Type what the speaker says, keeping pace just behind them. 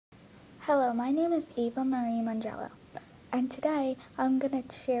Hello, my name is Ava Marie Mangello, and today I'm going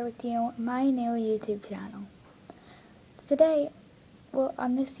to share with you my new YouTube channel. Today,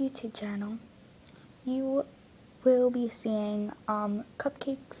 on this YouTube channel, you will be seeing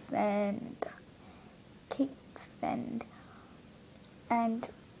cupcakes and cakes and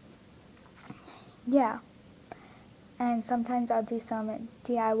yeah, and sometimes I'll do some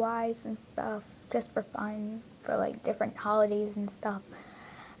DIYs and stuff just for fun, for like different holidays and stuff.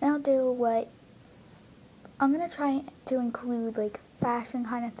 And I'll do I'm going to try to include like fashion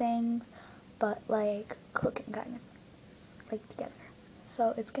kind of things, but like cooking kind of things, like together.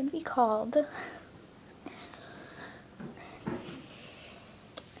 So it's going to be called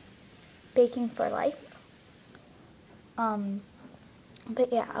Baking for Life.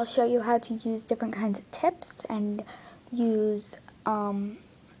 But yeah, I'll show you how to use different kinds of tips and use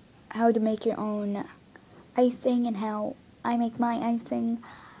how to make your own icing and how I make my icing.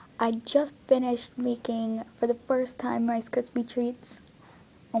 I just finished making, for the first time, Rice Krispie treats.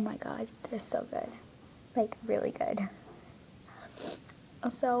 Oh my god, they're so good. Like, really good.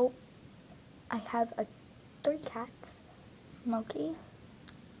 So, I have 3 cats. Smokey,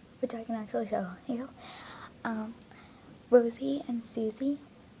 which I can actually show you. Rosie and Susie.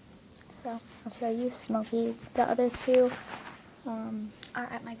 So, I'll show you Smokey. The other 2 are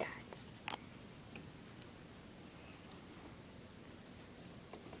at my dad's.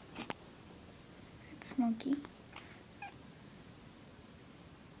 It's Smokey.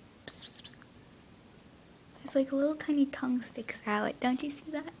 There's like a little tiny tongue sticks out. Don't you see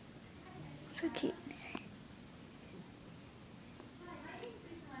that? So cute.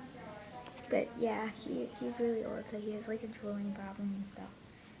 But yeah, he's really old, so he has like a drooling problem and stuff.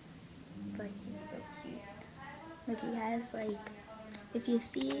 But he's so cute. Like he has like, if you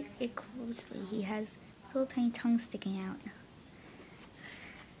see it closely, he has a little tiny tongue sticking out.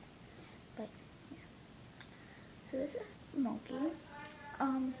 But yeah. So this is Smokey.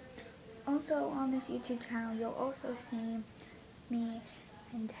 Also on this YouTube channel, you'll also see me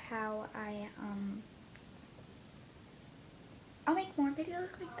and how I'll make more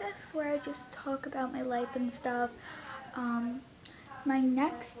videos like this where I just talk about my life and stuff. My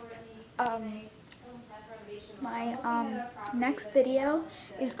next video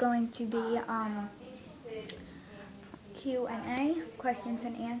is going to be Q&A, questions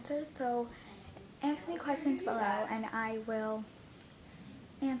and answers. So ask me questions below and I will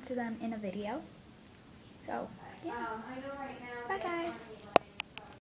answer them in a video. So yeah, bye guys.